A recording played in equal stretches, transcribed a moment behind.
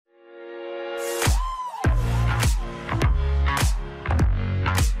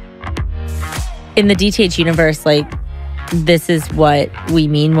in the DTH universe, like, this is what we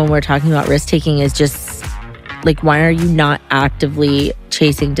mean when we're talking about risk taking is just like, why are you not actively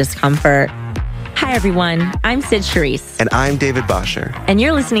chasing discomfort? Hi, everyone. I'm Sid Charisse. And I'm David Bosher. And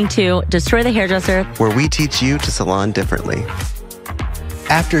you're listening to Destroy the Hairdresser, where we teach you to salon differently.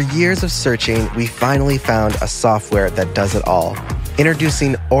 After years of searching, we finally found a software that does it all.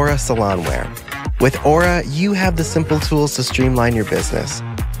 Introducing Aura Salonware. With Aura, you have the simple tools to streamline your business,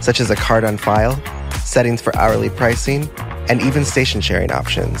 such as a card on file, settings for hourly pricing, and even station sharing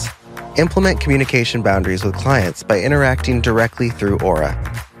options. Implement communication boundaries with clients by interacting directly through Aura.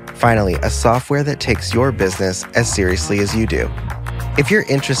 Finally, a software that takes your business as seriously as you do. If you're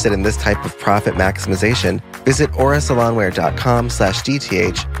interested in this type of profit maximization, visit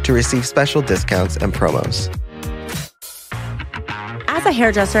aurasalonware.com/DTH to receive special discounts and promos. As a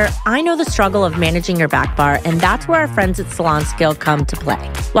hairdresser, I know the struggle of managing your back bar, and that's where our friends at SalonScale come to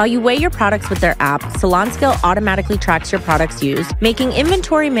play. While you weigh your products with their app, SalonScale automatically tracks your products used, making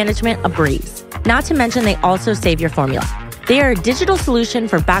inventory management a breeze. Not to mention, they also save your formula. They are a digital solution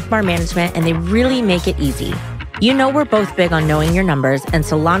for back bar management, and they really make it easy. You know we're both big on knowing your numbers, and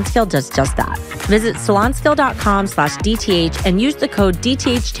SalonScale does just that. Visit salonscale.com/DTH and use the code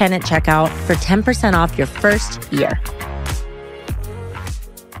DTH10 at checkout for 10% off your first year.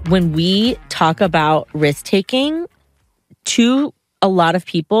 When we talk about risk taking, to a lot of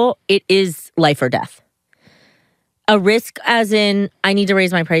people, it is life or death. A risk as in, I need to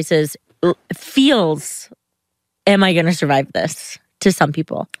raise my prices, feels, am I going to survive this, to some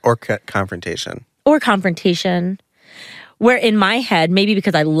people. Or confrontation. Or confrontation, where in my head, maybe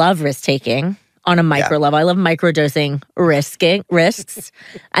because I love risk taking on a micro level, I love microdosing risks.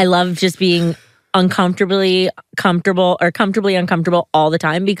 I love just being uncomfortably comfortable or comfortably uncomfortable all the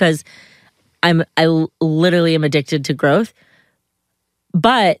time because I literally am addicted to growth.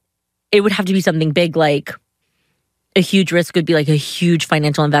 But it would have to be something big, like a huge risk would be like a huge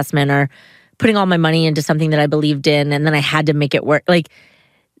financial investment or putting all my money into something that I believed in and then I had to make it work. Like,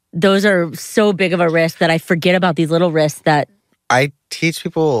 those are so big of a risk that I forget about these little risks that I teach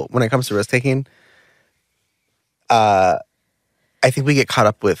people when it comes to risk taking. I think we get caught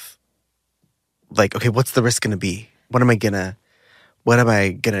up with like, okay, what's the risk going to be? What am I going to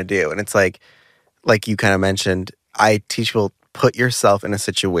do? And it's like you kind of mentioned, I teach people, put yourself in a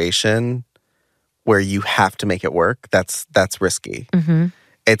situation where you have to make it work. That's risky. Mm-hmm.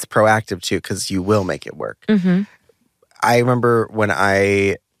 It's proactive too, because you will make it work. Mm-hmm. I remember when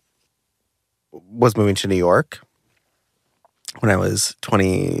I was moving to New York when I was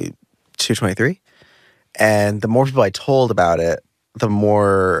 22, 23. And the more people I told about it, the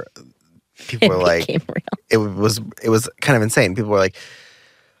more people were like, it was kind of insane. People were like,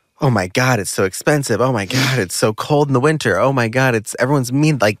 oh my God, it's so expensive. Oh my God, it's so cold in the winter. Oh my God, everyone's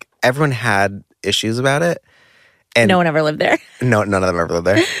mean. Like, everyone had issues about it. And no one ever lived there. No, none of them ever lived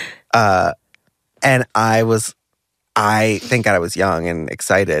there. And thank God I was young and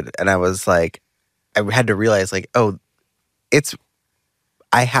excited. And I was like, I had to realize like, I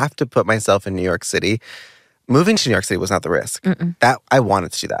have to put myself in New York City. Moving to New York City was not the risk. Mm-mm. That I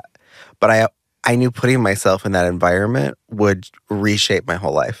wanted to do that. But I knew putting myself in that environment would reshape my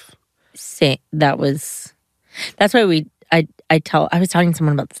whole life. That's why I was talking to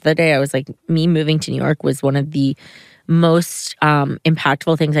someone about this the other day. I was like, me moving to New York was one of the most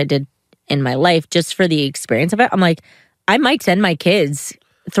impactful things I did in my life, just for the experience of it. I'm like, I might send my kids,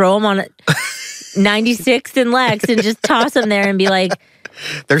 throw them on 96th and Lex and just toss them there and be like,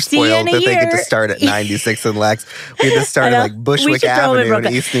 they're spoiled that they get to start at 96th and Lex. We had to start at like Bushwick Avenue in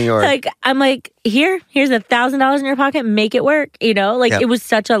East New York. Like, I'm like, here's $1,000 in your pocket, make it work. You know, like It was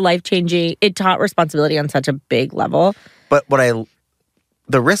such a life-changing, it taught responsibility on such a big level. But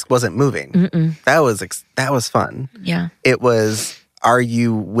the risk wasn't moving. Mm-mm. That was fun. Yeah. It was, are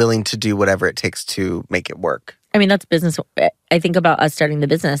you willing to do whatever it takes to make it work? I mean, that's business. I think about us starting the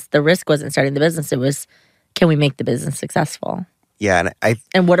business. The risk wasn't starting the business. It was, can we make the business successful? Yeah.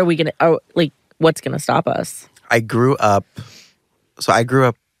 And what are we going to, what's going to stop us? A lot of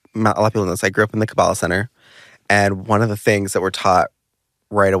people know this, I grew up in the Kabbalah Center. And one of the things that we're taught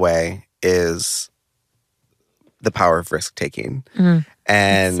right away is the power of risk taking. Mm.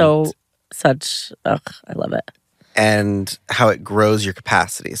 And I love it. And how it grows your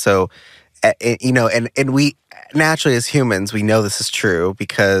capacity. So, and we naturally as humans, we know this is true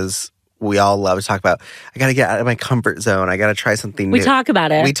because we all love to talk about, I got to get out of my comfort zone. I got to try something new. We talk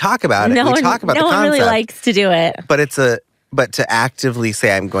about it. We talk about the concept. No one really likes to do it. But but to actively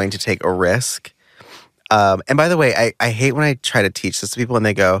say I'm going to take a risk. And by the way, I hate when I try to teach this to people and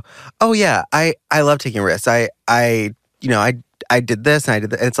they go, oh yeah, I love taking risks. I did this and I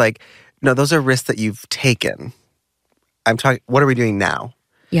did that. And it's like, No, those are risks that you've taken. I'm talking, what are we doing now?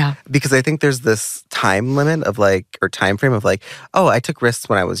 Yeah. Because I think there's this time limit of like, or time frame of like, oh, I took risks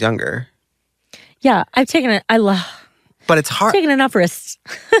when I was younger. Yeah. I've taken it. But it's hard. Taken enough risks.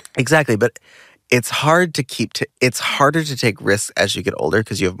 Exactly. But it's hard to it's harder to take risks as you get older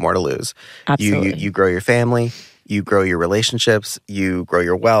because you have more to lose. Absolutely. You grow your family, you grow your relationships, you grow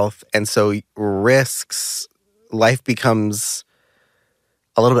your wealth. And so risks, life becomes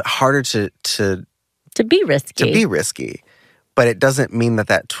a little bit harder to be risky. To be risky. But it doesn't mean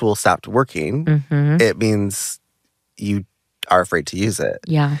that tool stopped working. Mm-hmm. It means you are afraid to use it.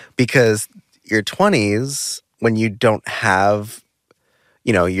 Yeah. Because your 20s, when you don't have,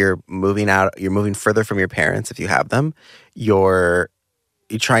 you're moving further from your parents if you have them. You're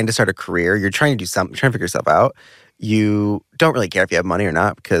trying to start a career. You're trying to do something, trying to figure yourself out. You don't really care if you have money or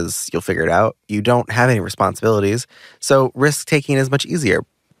not because you'll figure it out. You don't have any responsibilities. So risk taking is much easier.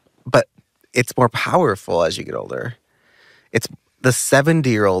 But it's more powerful as you get older. It's the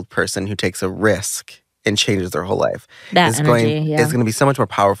 70-year-old person who takes a risk and changes their whole life is going to be so much more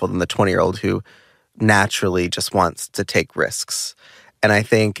powerful than the 20-year-old who naturally just wants to take risks. And I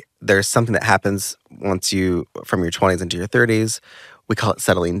think there's something that happens once you, from your 20s into your 30s, we call it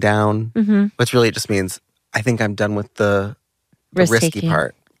settling down, which really just means I think I'm done with the risky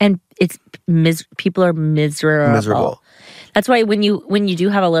part. And it's people are miserable. That's why when you do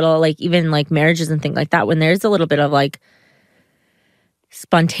have a little, like even like marriages and things like that, when there's a little bit of like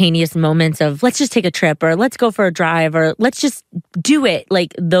spontaneous moments of let's just take a trip or let's go for a drive or let's just do it.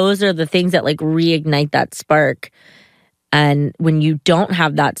 Like those are the things that like reignite that spark. And when you don't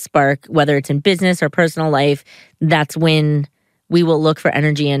have that spark, whether it's in business or personal life, that's when we will look for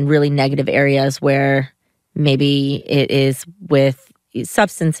energy in really negative areas where maybe it is with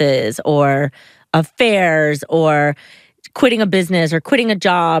substances or affairs or quitting a business or quitting a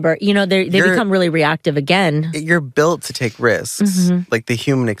job or, they become really reactive again. You're built to take risks. Like the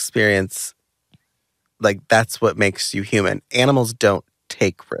human experience, like that's what makes you human. Animals don't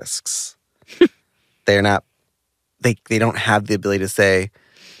take risks. They're not, they don't have the ability to say,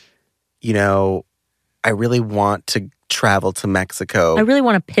 I really want to travel to Mexico. I really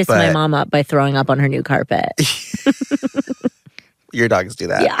want to piss my mom up by throwing up on her new carpet. Your dogs do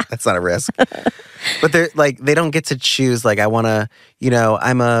that. Yeah. That's not a risk. But they're like, they don't get to choose, like, I want to,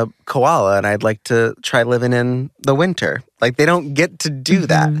 I'm a koala and I'd like to try living in the winter. Like, they don't get to do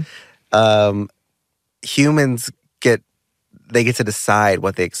that. Humans get to decide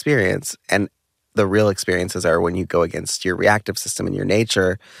what they experience. And the real experiences are when you go against your reactive system and your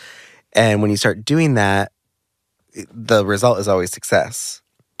nature. And when you start doing that, the result is always success.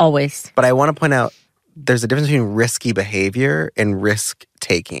 Always. But I want to point out, there's a difference between risky behavior and risk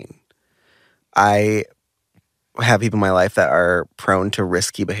taking. I have people in my life that are prone to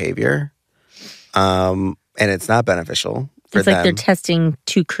risky behavior, and it's not beneficial for them. It's like they're testing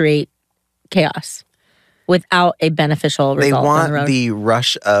to create chaos without a beneficial result. They want the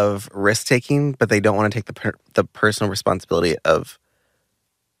rush of risk taking, but they don't want to take the personal responsibility of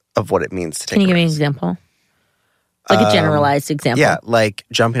what it means to take. Can you give me an example? Like a generalized example. Yeah, like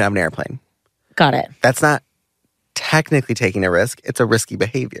jumping out of an airplane. Got it. That's not technically taking a risk. It's a risky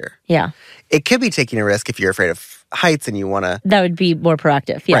behavior. Yeah. It could be taking a risk if you're afraid of heights and you want to... That would be more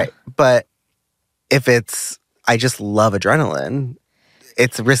proactive, yeah. Right. But if it's, I just love adrenaline,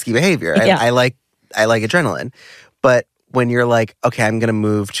 it's risky behavior. Yeah. I like adrenaline. But when you're like, okay, I'm going to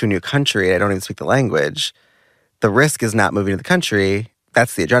move to a new country, I don't even speak the language, the risk is not moving to the country.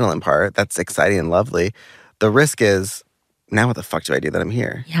 That's the adrenaline part. That's exciting and lovely. The risk is, now what the fuck do I do that I'm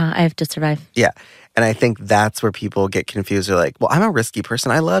here? Yeah, I have to survive. Yeah. And I think that's where people get confused. They're like, well, I'm a risky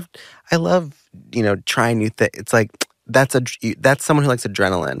person. I love, trying new things. It's like, that's someone who likes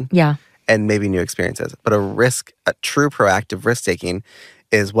adrenaline. Yeah. And maybe new experiences. But a true proactive risk taking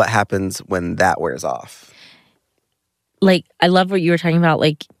is what happens when that wears off. Like, I love what you were talking about.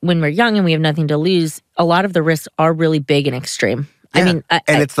 Like, when we're young and we have nothing to lose, a lot of the risks are really big and extreme. Yeah. I mean,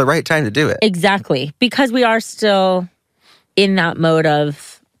 and it's the right time to do it. Exactly. Because we are still in that mode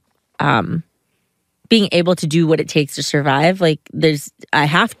of being able to do what it takes to survive. Like, I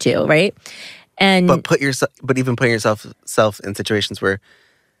have to, right? And but even putting yourself in situations where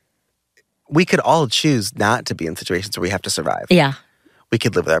we could all choose not to be in situations where we have to survive. Yeah. We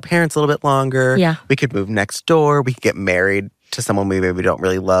could live with our parents a little bit longer. Yeah. We could move next door. We could get married to someone we maybe don't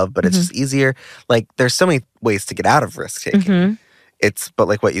really love, but it's just easier. Like, there's so many ways to get out of risk taking. But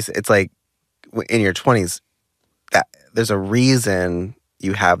like what you said, it's like in your 20s, that there's a reason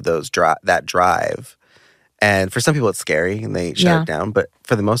you have that drive. And for some people, it's scary and they shut it down. But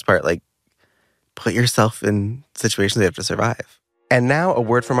for the most part, like, put yourself in situations they have to survive. And now a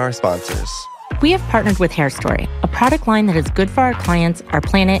word from our sponsors. We have partnered with Hair Story, a product line that is good for our clients, our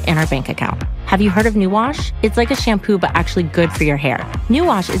planet, and our bank account. Have you heard of New Wash? It's like a shampoo, but actually good for your hair. New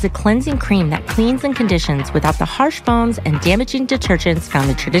Wash is a cleansing cream that cleans and conditions without the harsh foams and damaging detergents found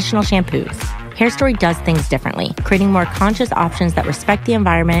in traditional shampoos. Hair Story does things differently, creating more conscious options that respect the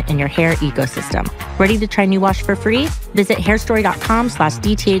environment and your hair ecosystem. Ready to try New Wash for free? Visit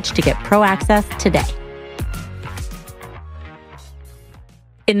hairstory.com/DTH to get pro access today.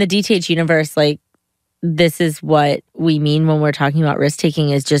 In the DTH universe, like, this is what we mean when we're talking about risk taking,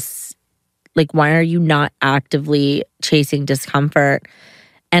 is just like, why are you not actively chasing discomfort?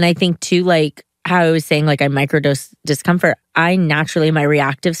 And I think too, like how I was saying, like, I microdose discomfort. I naturally, my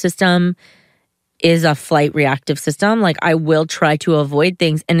reactive system is a flight reactive system. Like, I will try to avoid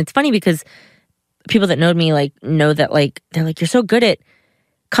things. And it's funny because people that know me, like, know that, like, they're like, you're so good at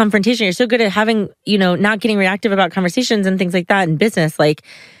confrontation. You're so good at having, not getting reactive about conversations and things like that in business. Like,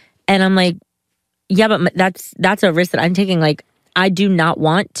 and I'm like, yeah, but that's a risk that I'm taking. Like, I do not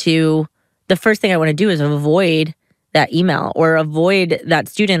want to, the first thing I want to do is avoid that email or avoid that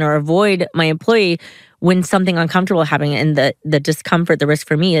student or avoid my employee when something uncomfortable happening. And the discomfort, the risk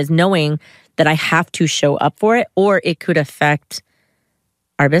for me is knowing that I have to show up for it or it could affect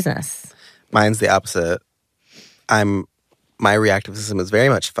our business. Mine's the opposite. My reactive system is very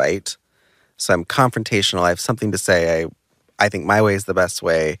much fight. So I'm confrontational. I have something to say. I think my way is the best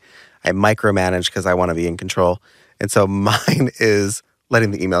way. I micromanage because I want to be in control. And so mine is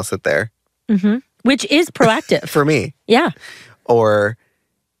letting the email sit there. Mm-hmm. Which is proactive. For me. Yeah. Or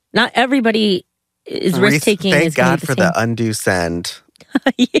not everybody is risk-taking. Thank God for the undo send.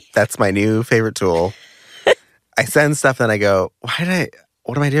 Yeah. That's my new favorite tool. I send stuff, then I go, what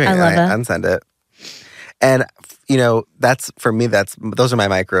am I doing? I love and I unsend it. And, that's, for me, those are my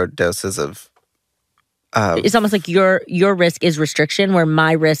micro doses of. It's almost like your risk is restriction, where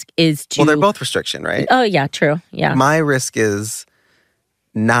my risk is to. Well, they're both restriction, right? Oh, yeah, true. Yeah. My risk is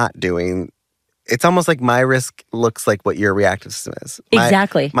not doing. It's almost like my risk looks like what your reactive system is.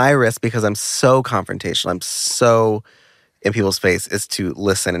 Exactly. My risk, because I'm so confrontational, I'm so in people's face, is to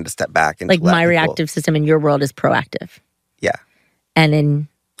listen and to step back. And like my reactive system in your world is proactive. Yeah. And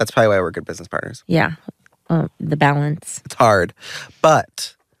that's probably why we're good business partners. Yeah. The balance. It's hard.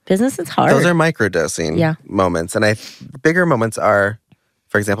 But business is hard. Those are microdosing moments. And bigger moments are,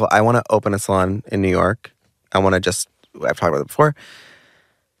 for example, I want to open a salon in New York. I've talked about it before.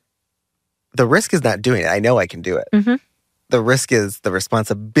 The risk is not doing it. I know I can do it. Mm-hmm. The risk is the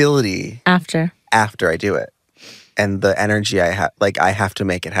responsibility after I do it. And the energy I have, like, I have to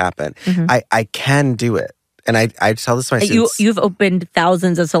make it happen. Mm-hmm. I can do it. And I tell this to my students. You've opened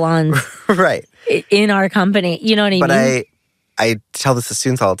thousands of salons. Right. In our company. You know what I mean? But I tell this to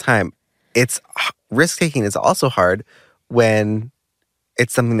students all the time. Risk-taking is also hard when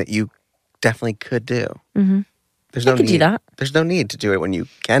it's something that you definitely could do. Mm-hmm. There's no need. Do that. There's no need to do it when you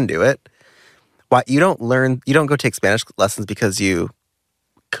can do it. Why you don't go take Spanish lessons because you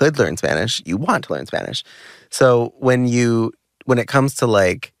could learn Spanish. You want to learn Spanish. So when it comes to,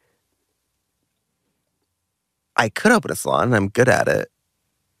 like, I could open a salon and I'm good at it,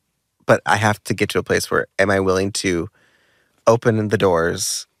 but I have to get to a place where am I willing to open the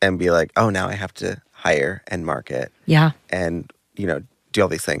doors and be like, oh, now I have to hire and market. Yeah. And, do all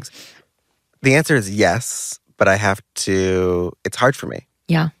these things. The answer is yes, but it's hard for me.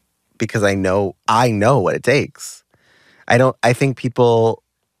 Yeah. Because I know what it takes. I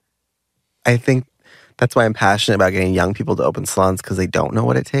think that's why I'm passionate about getting young people to open salons, because they don't know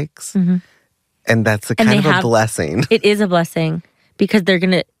what it takes. Mm-hmm. And that's a blessing. It is a blessing because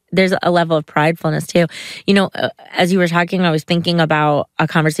there's a level of pridefulness too. As you were talking, I was thinking about a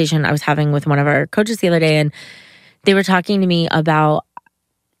conversation I was having with one of our coaches the other day, and they were talking to me about,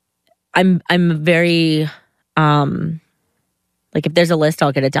 I'm very, like, if there's a list,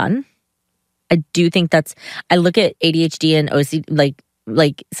 I'll get it done. I do think I look at ADHD and OCD,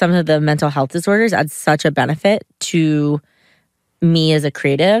 like some of the mental health disorders as such a benefit to me as a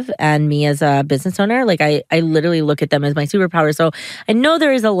creative and me as a business owner. Like, I literally look at them as my superpower. So I know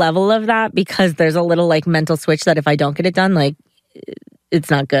there is a level of that because there's a little, like, mental switch that if I don't get it done, like,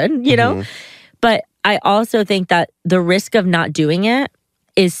 it's not good, know? But I also think that the risk of not doing it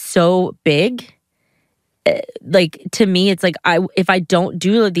is so big. Like, to me, it's like, if I don't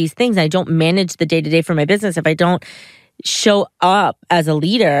do these things, I don't manage the day-to-day for my business, if I don't show up as a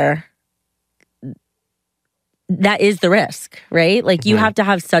leader, that is the risk, right? Like, you have to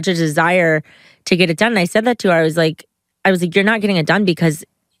have such a desire to get it done. And I said that to her. I was like, you're not getting it done because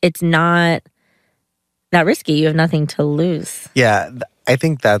it's not that risky. You have nothing to lose. Yeah, I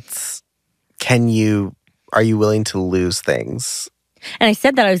think are you willing to lose things? And I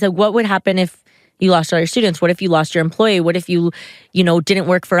said that, I was like, what would happen if you lost all your students? What if you lost your employee? What if you didn't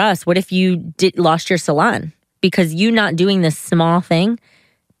work for us? What if you lost your salon? Because you not doing this small thing,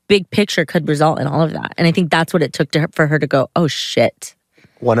 big picture could result in all of that. And I think that's what it took for her to go, oh shit.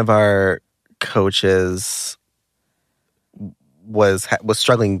 One of our coaches was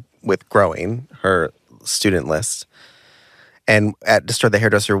struggling with growing her student list. And at Destroy the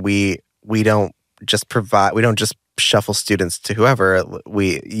Hairdresser, we don't just shuffle students to whoever.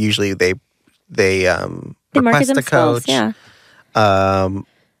 We usually they request a coach, yeah.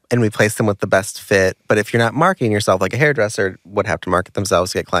 And we place them with the best fit. But if you're not marketing yourself like a hairdresser would have to market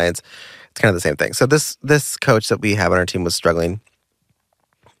themselves to get clients, it's kind of the same thing. So this coach that we have on our team was struggling,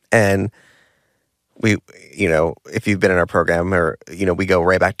 and we, if you've been in our program, or we go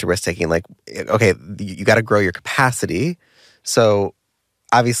right back to risk taking. Like, okay, you got to grow your capacity. So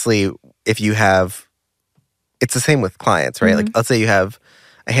obviously, if you have, it's the same with clients, right? Mm-hmm. Like, let's say you have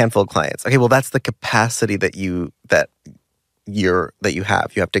a handful of clients. Okay, well, that's the capacity that you have. You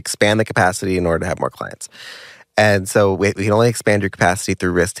have to expand the capacity in order to have more clients. And so we can only expand your capacity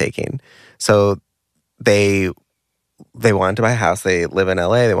through risk taking. So they wanted to buy a house. They live in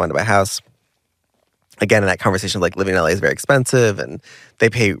LA. They wanted to buy a house. Again, in that conversation, like, living in LA is very expensive, and they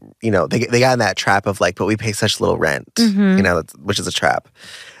pay, they got in that trap of like, but we pay such little rent, which is a trap.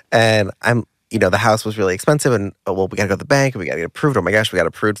 And the house was really expensive, and we got to go to the bank, and we got to get approved. Oh my gosh, we got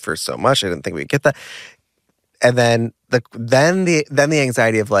approved for so much. I didn't think we'd get that. And then the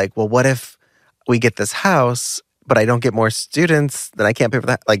anxiety of like, well, what if we get this house, but I don't get more students, then I can't pay for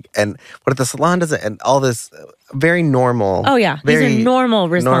that. Like, and what if the salon doesn't? And all this very normal. Oh yeah, these are normal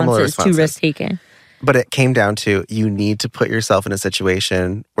responses to risk taking. But it came down to, you need to put yourself in a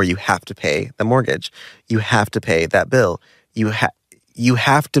situation where you have to pay the mortgage, you have to pay that bill, you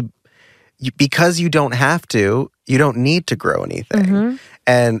have to, because you don't have to, you don't need to grow anything. Mm-hmm.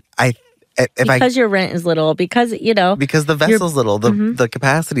 And because your rent is little, because the vessel's little, the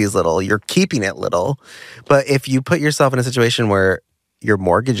capacity is little, you're keeping it little. But if you put yourself in a situation where your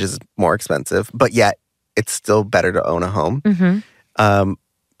mortgage is more expensive, but yet it's still better to own a home,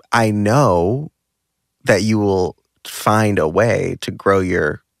 I know that you will find a way to grow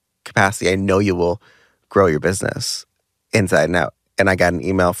your capacity. I know you will grow your business inside and out. And I got an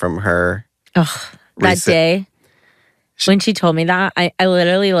email from her. That day when she told me that, I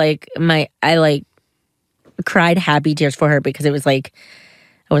literally cried happy tears for her, because it was like,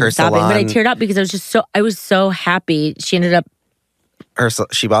 I wasn't stopping, but I teared up because I was so happy. She ended up.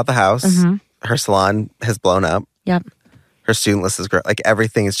 She bought the house. Mm-hmm. Her salon has blown up. Yep. Her student list is great. Like,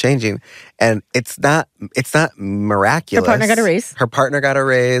 everything is changing, and it's not miraculous. Her partner got a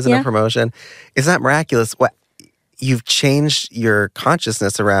raise. And a promotion. It's not miraculous. What you've changed your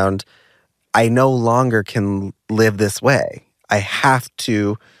consciousness around. I no longer can live this way. I have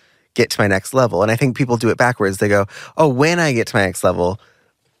to get to my next level. And I think people do it backwards. They go, "Oh, when I get to my next level,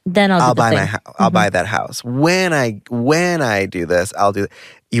 then I'll buy I'll buy that house. When I do this, I'll do it."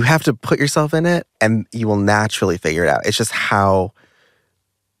 You have to put yourself in it, and you will naturally figure it out. It's just how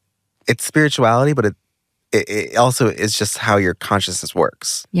it's spirituality, but it also is just how your consciousness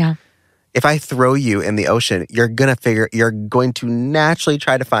works. Yeah. If I throw you in the ocean, you're going to naturally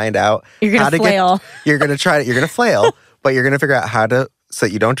try to find out how to flail. You're going to flail, but you're going to figure out how to, so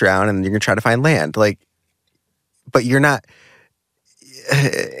that you don't drown, and you're going to try to find land. Like, but you're not,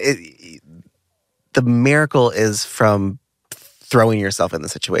 the miracle is from throwing yourself in the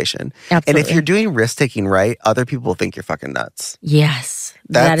situation. Absolutely. And if you're doing risk taking right, other people will think you're fucking nuts. Yes.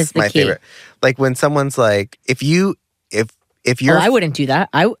 That is the key. Favorite. Like, when someone's like, if you're, I wouldn't do that.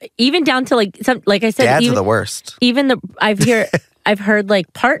 Even down to like I said, dads are the worst. Even I've heard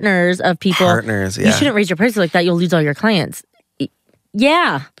like partners of people. Partners, yeah. You shouldn't raise your prices like that. You'll lose all your clients.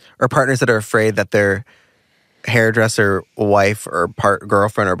 Yeah. Or partners that are afraid that their hairdresser wife or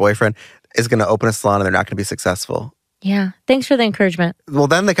girlfriend or boyfriend is going to open a salon and they're not going to be successful. Yeah. Thanks for the encouragement. Well,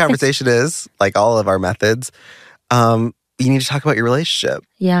 then the conversation is, like all of our methods, you need to talk about your relationship.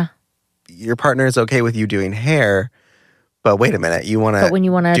 Yeah. Your partner is okay with you doing hair, but wait a minute, you want to But when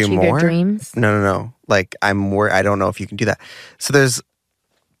you want to achieve more? your dreams? No. Like, I don't know if you can do that. So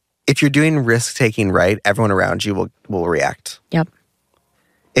if you're doing risk-taking right, everyone around you will react. Yep.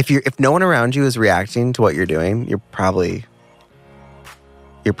 If no one around you is reacting to what you're doing, you're probably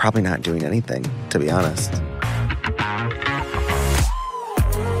not doing anything, to be honest.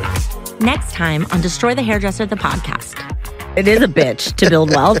 Next time on Destroy the Hairdresser, the podcast. It is a bitch to build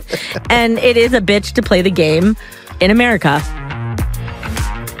wealth, and it is a bitch to play the game in America.